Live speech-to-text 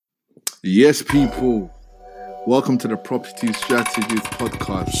Yes, people. Welcome to the Property Strategies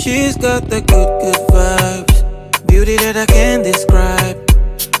Podcast. She's got the good vibes, beauty that I can't describe,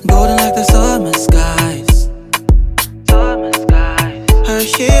 golden like the summer skies. Her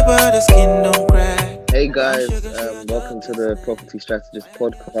shape, but the skin don't crack. Hey guys, welcome to the Property Strategist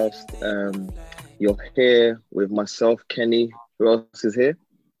Podcast. You're here with myself, Kenny. Who else is here?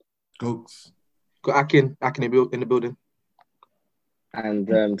 Cokes. Got Akin in the building.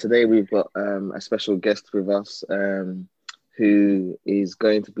 And today we've got a special guest with us who is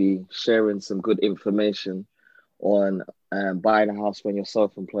going to be sharing some good information on buying a house when you're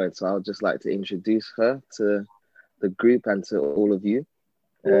self-employed. So I would just like to introduce her to the group and to all of you.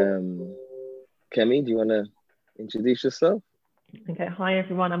 Kemi, do you want to introduce yourself? Okay, hi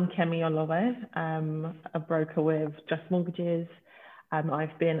everyone, I'm Kemi Olowe. I'm a broker with Just Mortgages.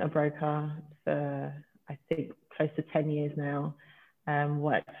 I've been a broker for, I think, close to 10 years now.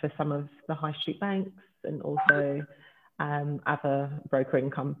 Worked for some of the high street banks and also other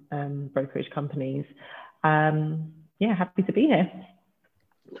brokerage companies. Happy to be here.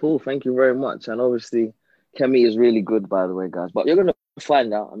 Cool, thank you very much. And obviously, Kemi is really good, by the way, guys. But you're going to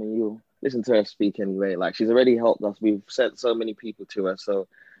find out. I mean, you'll listen to her speak anyway. Like, she's already helped us. We've sent so many people to her. So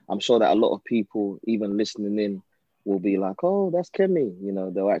I'm sure that a lot of people, even listening in, will be like, oh, that's Kemi. You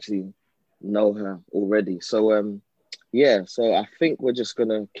know, they'll actually know her already. So, so I think we're just going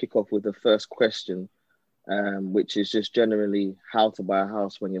to kick off with the first question, which is just generally how to buy a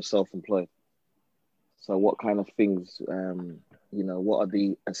house when you're self-employed. So what kind of things, what are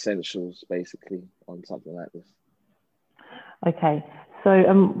the essentials basically on something like this? Okay,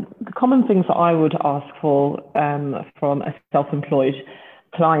 so the common things that I would ask for from a self-employed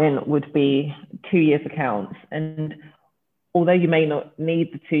client would be 2 years accounts. And although you may not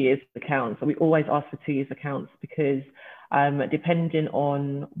need the 2 years accounts, we always ask for 2 years accounts because depending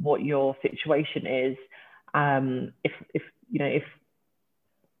on what your situation is,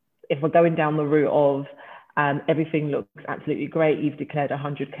 if we're going down the route of everything looks absolutely great, you've declared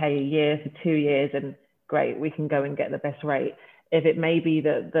 100K a year for 2 years, and great, we can go and get the best rate. If it may be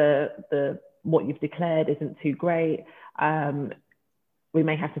that the what you've declared isn't too great, we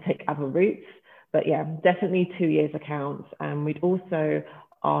may have to take other routes. But yeah, definitely 2 years accounts. We'd also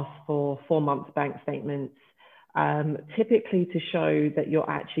ask for 4 months bank statements, typically to show that you're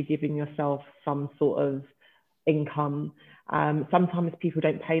actually giving yourself some sort of income. Sometimes people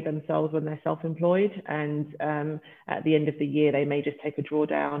don't pay themselves when they're self-employed, and at the end of the year, they may just take a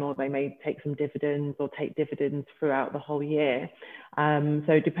drawdown, or they may take some dividends or take dividends throughout the whole year.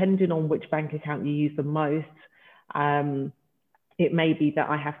 So depending on which bank account you use the most, it may be that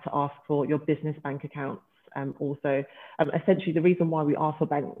I have to ask for your business bank accounts. Also, essentially, the reason why we ask for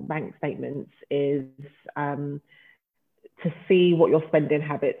bank statements is to see what your spending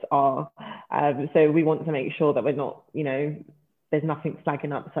habits are. So we want to make sure that we're not, there's nothing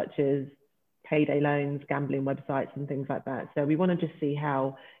flagging up such as payday loans, gambling websites and things like that. So we want to just see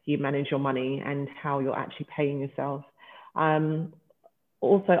how you manage your money and how you're actually paying yourself.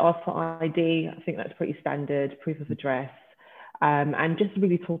 Also ask for ID. I think that's pretty standard, proof of address, and just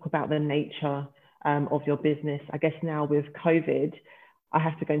really talk about the nature of your business. I guess now with COVID, I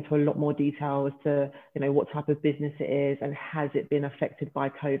have to go into a lot more detail as to, what type of business it is and has it been affected by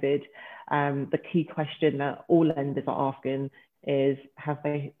COVID. The key question that all lenders are asking is, have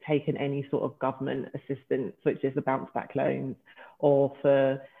they taken any sort of government assistance, which is the bounce back loans, or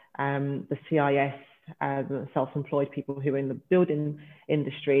for the CIS, self-employed people who are in the building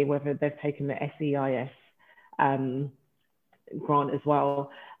industry, whether they've taken the SEIS grant as well.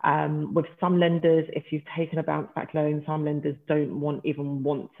 With some lenders, if you've taken a bounce back loan, some lenders don't even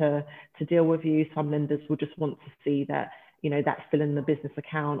want to deal with you. Some lenders will just want to see that, that's still in the business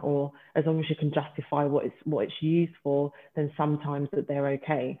account, or as long as you can justify what it's used for, then sometimes that they're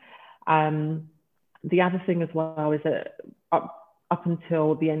okay. The other thing as well is that up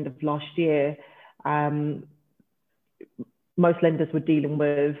until the end of last year, most lenders were dealing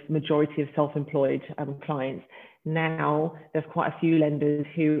with majority of self-employed clients. Now, there's quite a few lenders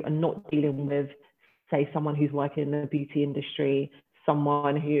who are not dealing with, say, someone who's working in the beauty industry,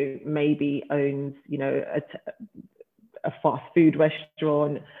 someone who maybe owns, a fast food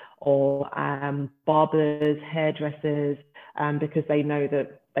restaurant, or barbers, hairdressers, because they know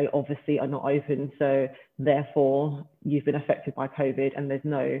that they obviously are not open. So therefore, you've been affected by COVID, and there's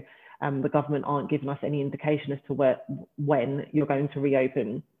no, the government aren't giving us any indication as to when you're going to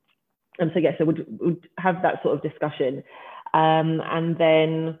reopen. So we'd have that sort of discussion. And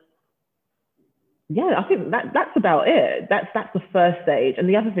then yeah, I think that's about it. That's the first stage. And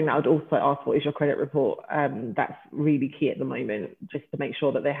the other thing that I would also ask for is your credit report. That's really key at the moment, just to make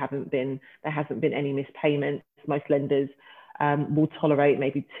sure that there hasn't been any missed payments. Most lenders will tolerate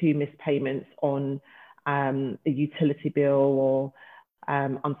maybe 2 missed payments on a utility bill or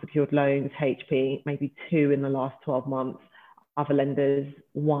unsecured loans, HP, maybe 2 in the last 12 months. Other lenders,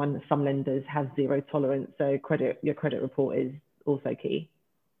 1. Some lenders have 0 tolerance. So your credit report is also key.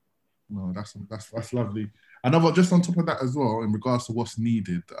 No, that's lovely. And just on top of that as well, in regards to what's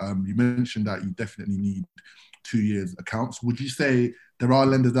needed, you mentioned that you definitely need 2 years accounts. Would you say there are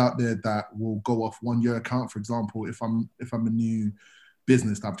lenders out there that will go off 1 year account? For example, if I'm a new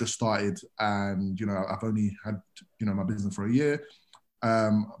business that I've just started and I've only had my business for a year,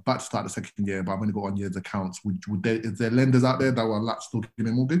 about to start the second year, but I've only got 1 year's accounts. Is there lenders out there that will still give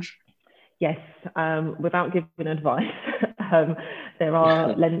me a mortgage? Yes, without giving advice, there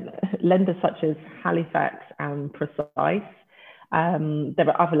are lenders such as Halifax and Precise. There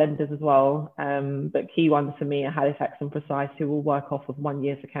are other lenders as well, but key ones for me are Halifax and Precise, who will work off of 1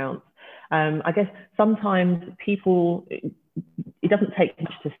 year's accounts. I guess sometimes it doesn't take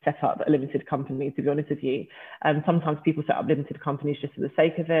much to set up a limited company, to be honest with you. Sometimes people set up limited companies just for the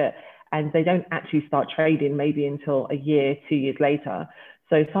sake of it, and they don't actually start trading maybe until a year, 2 years later.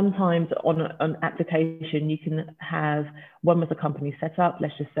 So sometimes on an application, you can have, when was the company set up?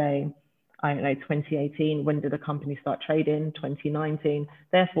 Let's just say, I don't know, 2018. When did the company start trading? 2019.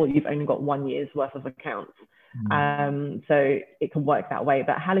 Therefore, you've only got 1 year's worth of accounts. So it can work that way.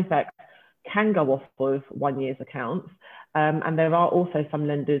 But Halifax can go off of 1 year's accounts. And there are also some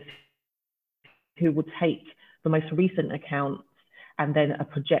lenders who will take the most recent accounts and then a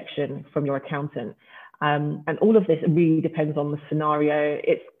projection from your accountant. And all of this really depends on the scenario.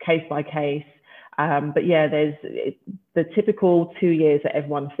 It's case by case. But yeah, there's the typical 2 years that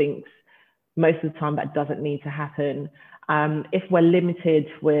everyone thinks. Most of the time that doesn't need to happen. If we're limited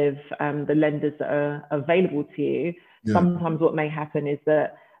with the lenders that are available to you, sometimes what may happen is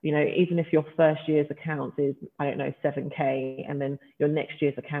that, even if your first year's account is, I don't know, 7K, and then your next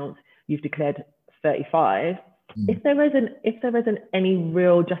year's account, you've declared 35, if there isn't any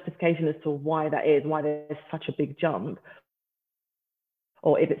real justification as to why that is, why there's such a big jump,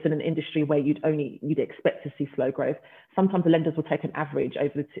 or if it's in an industry where you'd expect to see slow growth, sometimes the lenders will take an average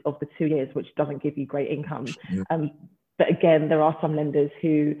over the 2 years, which doesn't give you great income. But again, there are some lenders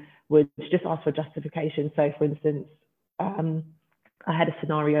who would just ask for justification. So for instance, I had a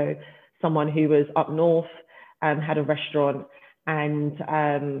scenario, someone who was up north, had a restaurant, and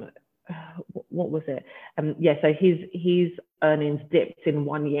what was it? So his earnings dipped in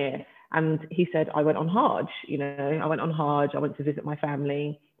 1 year, and he said, I went on Hajj, I went to visit my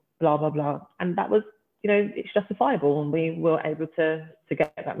family, blah, blah, blah. And that was, it's justifiable, and we were able to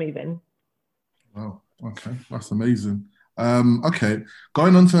get that moving. Wow, okay, that's amazing. Okay,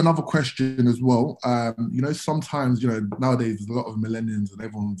 going on to another question as well. Sometimes, nowadays there's a lot of millennials and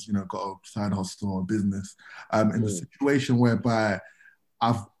everyone's, got a side hustle or a business. In the situation whereby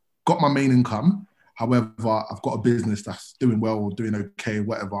I've got my main income, however, I've got a business that's doing well or doing okay,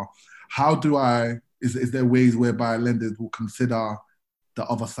 whatever. How do is there ways whereby lenders will consider the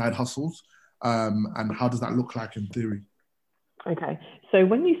other side hustles? And how does that look like in theory? Okay, so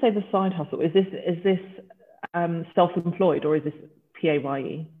when you say the side hustle, is this self-employed or is this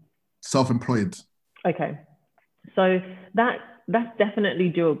PAYE? Self-employed. Okay, so that's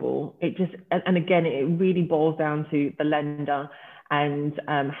definitely doable. And again, it really boils down to the lender and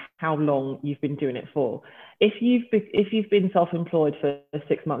how long you've been doing it for. If you've been self-employed for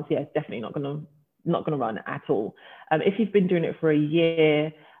 6 months, yeah, it's definitely not gonna run at all. If you've been doing it for a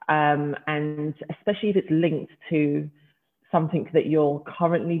year, and especially if it's linked to something that you're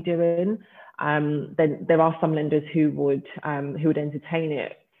currently doing, then there are some lenders who would entertain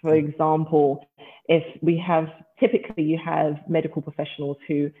it. For example, typically you have medical professionals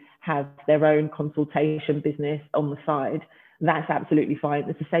who have their own consultation business on the side. That's absolutely fine.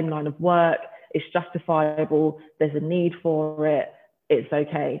 It's the same line of work. It's justifiable. There's a need for it. It's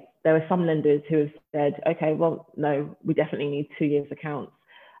okay. There are some lenders who have said, okay, well, no, we definitely need 2 years accounts.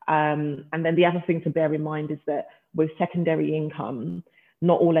 And then the other thing to bear in mind is that with secondary income,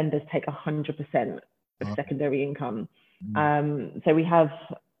 not all lenders take 100% of secondary income. So we have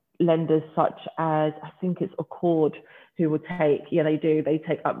lenders such as, I think it's Accord, who would take, they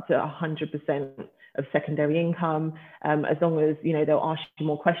take up to 100% of secondary income, as long as, they'll ask you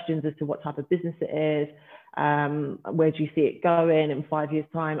more questions as to what type of business it is, where do you see it going in 5 years'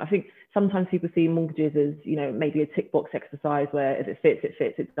 time. I think sometimes people see mortgages as, maybe a tick box exercise where if it fits, it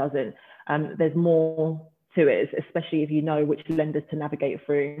fits, it doesn't. There's more to it, especially if you know which lenders to navigate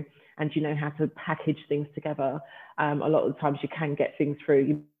through and you know how to package things together. A lot of the times you can get things through.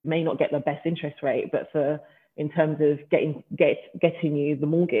 You may not get the best interest rate, but in terms of getting you the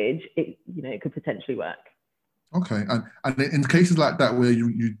mortgage, it could potentially work. Okay, and in cases like that where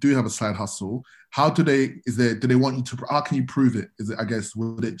you do have a side hustle, do they want you to? How can you prove it? Is it, I guess,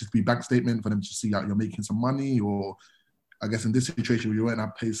 would it just be bank statement for them to see that you're making some money, or I guess in this situation where you won't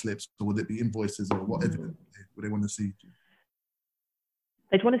have pay slips, or would it be invoices, or what evidence would they want to see?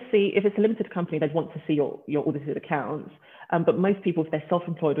 They'd want to see, if it's a limited company, they'd want to see your audited accounts. But most people, if they're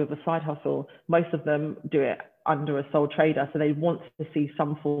self-employed with a side hustle, most of them do it under a sole trader. So they want to see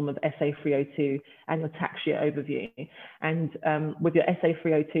some form of SA 302 and your tax year overview. And with your SA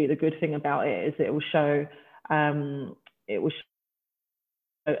 302, the good thing about it is it will show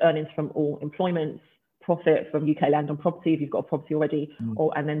earnings from all employments, profit from UK land and property if you've got a property already,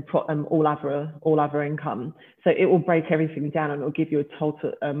 and then all other income. So it will break everything down and it will give you a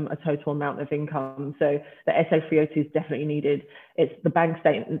total amount of income. So the SA 302 is definitely needed. It's the bank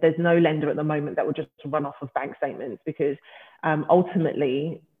statement. There's no lender at the moment that will just run off of bank statements, because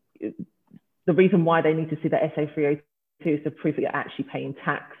ultimately the reason why they need to see the SA 302 is to prove that you're actually paying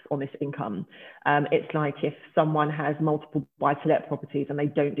tax on this income. It's like if someone has multiple buy-to-let properties and they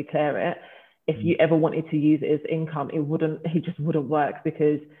don't declare it, if you ever wanted to use it as income, it just wouldn't work,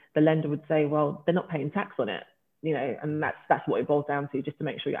 because the lender would say, well, they're not paying tax on it, and that's what it boils down to, just to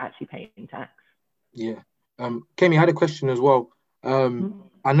make sure you're actually paying tax. Yeah. Kemi, I had a question as well.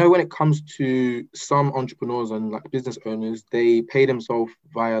 I know when it comes to some entrepreneurs and like business owners, they pay themselves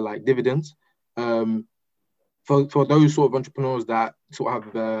via like dividends. For those sort of entrepreneurs that sort of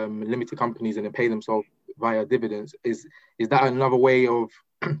have limited companies and they pay themselves via dividends, is that another way of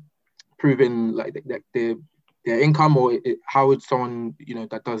proving like their income, or how would someone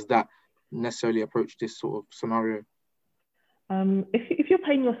that does that necessarily approach this sort of scenario? If you're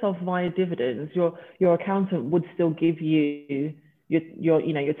paying yourself via dividends, your accountant would still give you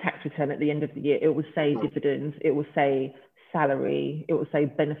your tax return at the end of the year. It will say dividends, it will say salary, it will say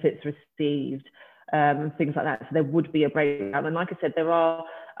benefits received, things like that. So there would be a breakdown. And like I said, there are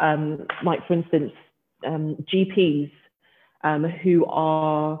like, for instance, GPs. Who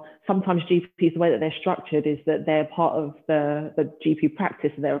are sometimes GPs, the way that they're structured is that they're part of the GP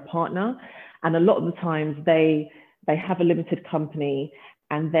practice, they're a partner. And a lot of the times they have a limited company,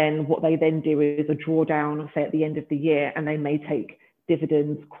 and then what they then do is a drawdown, say at the end of the year, and they may take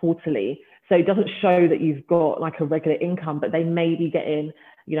dividends quarterly. So it doesn't show that you've got like a regular income, but they may be getting,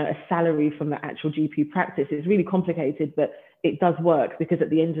 a salary from the actual GP practice. It's really complicated, but it does work, because at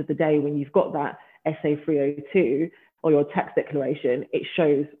the end of the day, when you've got that SA 302, or your tax declaration, it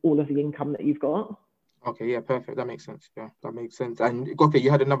shows all of the income that you've got. Okay, yeah, perfect. That makes sense. Yeah, that makes sense. And okay,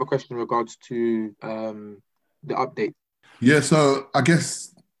 you had another question in regards to the update. Yeah, so I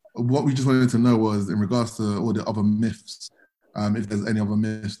guess what we just wanted to know was in regards to all the other myths, if there's any other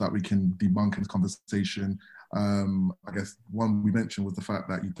myths that we can debunk in this conversation. I guess one we mentioned was the fact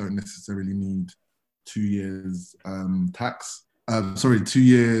that you don't necessarily need 2 years tax. 2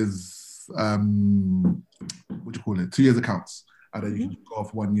 years, what do you call it? 2 years accounts, and then you can go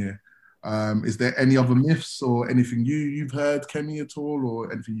off 1 year. Is there any other myths or anything you've heard, Kemi, at all,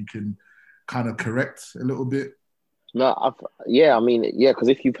 or anything you can kind of correct a little bit? No, because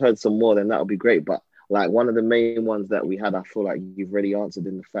if you've heard some more, then that would be great. But like one of the main ones that we had, I feel like you've already answered,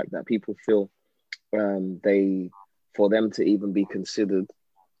 in the fact that people feel for them to even be considered,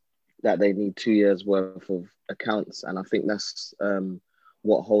 that they need 2 years worth of accounts, and I think that's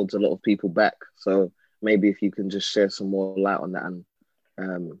what holds a lot of people back. So maybe if you can just share some more light on that,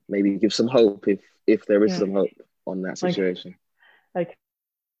 and maybe give some hope if there is some hope on that situation. Okay.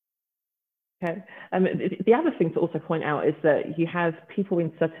 The other thing to also point out is that you have people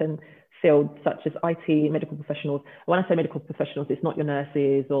in certain fields such as IT, medical professionals. When I say medical professionals, it's not your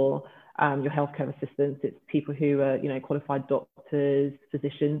nurses or your healthcare assistants. It's people who are, qualified doctors,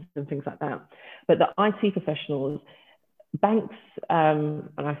 physicians, and things like that. But the IT professionals, banks, and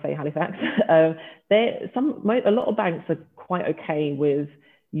I say Halifax, a lot of banks are quite okay with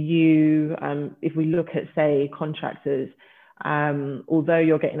you. If we look at, say, contractors, although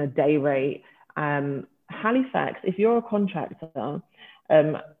you're getting a day rate, Halifax, if you're a contractor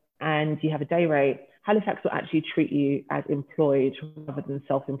and you have a day rate, Halifax will actually treat you as employed rather than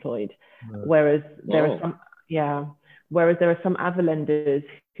self-employed. Whereas there are some other lenders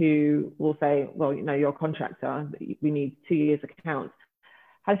who will say, well, you're a contractor, we need 2 years accounts.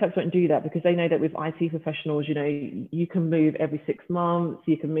 Halifax won't do that because they know that with IT professionals, you know, you can move every 6 months,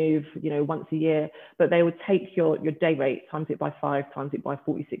 you can move, you know, once a year, but they would take your day rate, times it by 5, times it by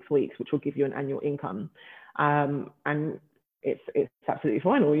 46 weeks, which will give you an annual income. And it's absolutely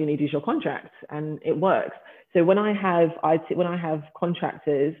fine. All you need is your contract, and it works. So when I have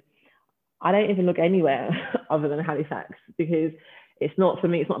contractors, I don't even look anywhere other than Halifax, because it's not, for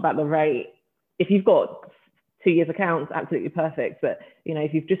me, it's not about the rate. If you've got 2 years accounts, absolutely perfect. But, you know,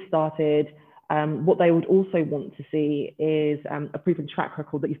 if you've just started, what they would also want to see is a proven track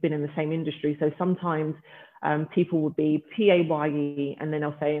record that you've been in the same industry. So sometimes people would be PAYE and then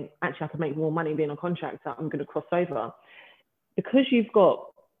they'll say, actually, I could make more money being a contractor, I'm going to cross over. Because you've got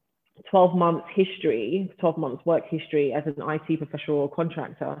 12 months history, 12 months work history as an IT professional or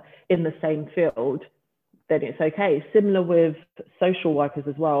contractor in the same field, then it's okay. Similar with social workers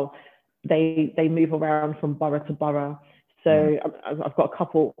as well. They move around from borough to borough. So I've got a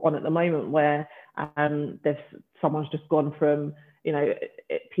couple on at the moment where someone's just gone from, you know,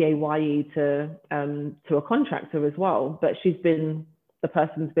 PAYE to a contractor as well. But the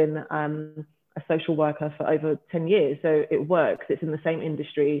person's been a social worker for over 10 years. So it works. It's in the same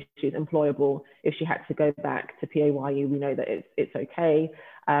industry. She's employable. If she had to go back to PAYE, we know that it's okay.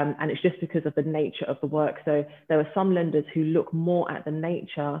 And it's just because of the nature of the work. So there are some lenders who look more at the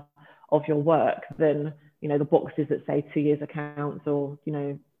nature of your work than, you know, the boxes that say 2 years accounts or, you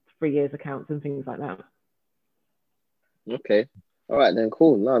know, 3 years accounts and things like that. Okay. All right then,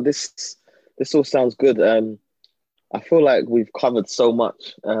 cool. No, this all sounds good. I feel like we've covered so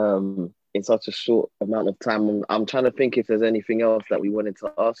much in such a short amount of time. I'm trying to think if there's anything else that we wanted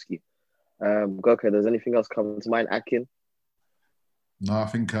to ask you. Goke, there's anything else coming to mind, Akin? No, I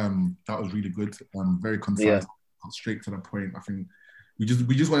think that was really good. Very concise, Yeah. Straight to the point. I think we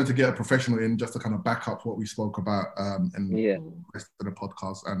just wanted to get a professional in just to kind of back up what we spoke about in the rest of the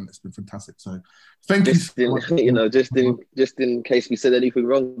podcast, and it's been fantastic. So thank you so much. You know, just in case we said anything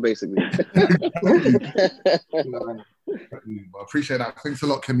wrong, basically. I appreciate that. Thanks a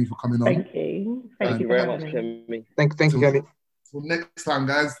lot, Kemi, for coming on. Thank you. Thank you very much, Kemi. Thank you, Kemi. Till next time,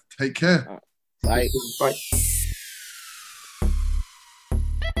 guys. Take care. Bye. Bye.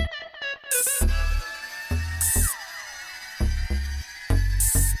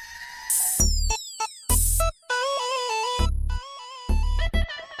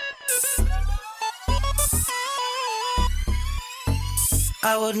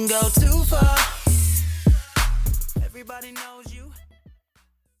 I wouldn't go too far. Everybody knows you.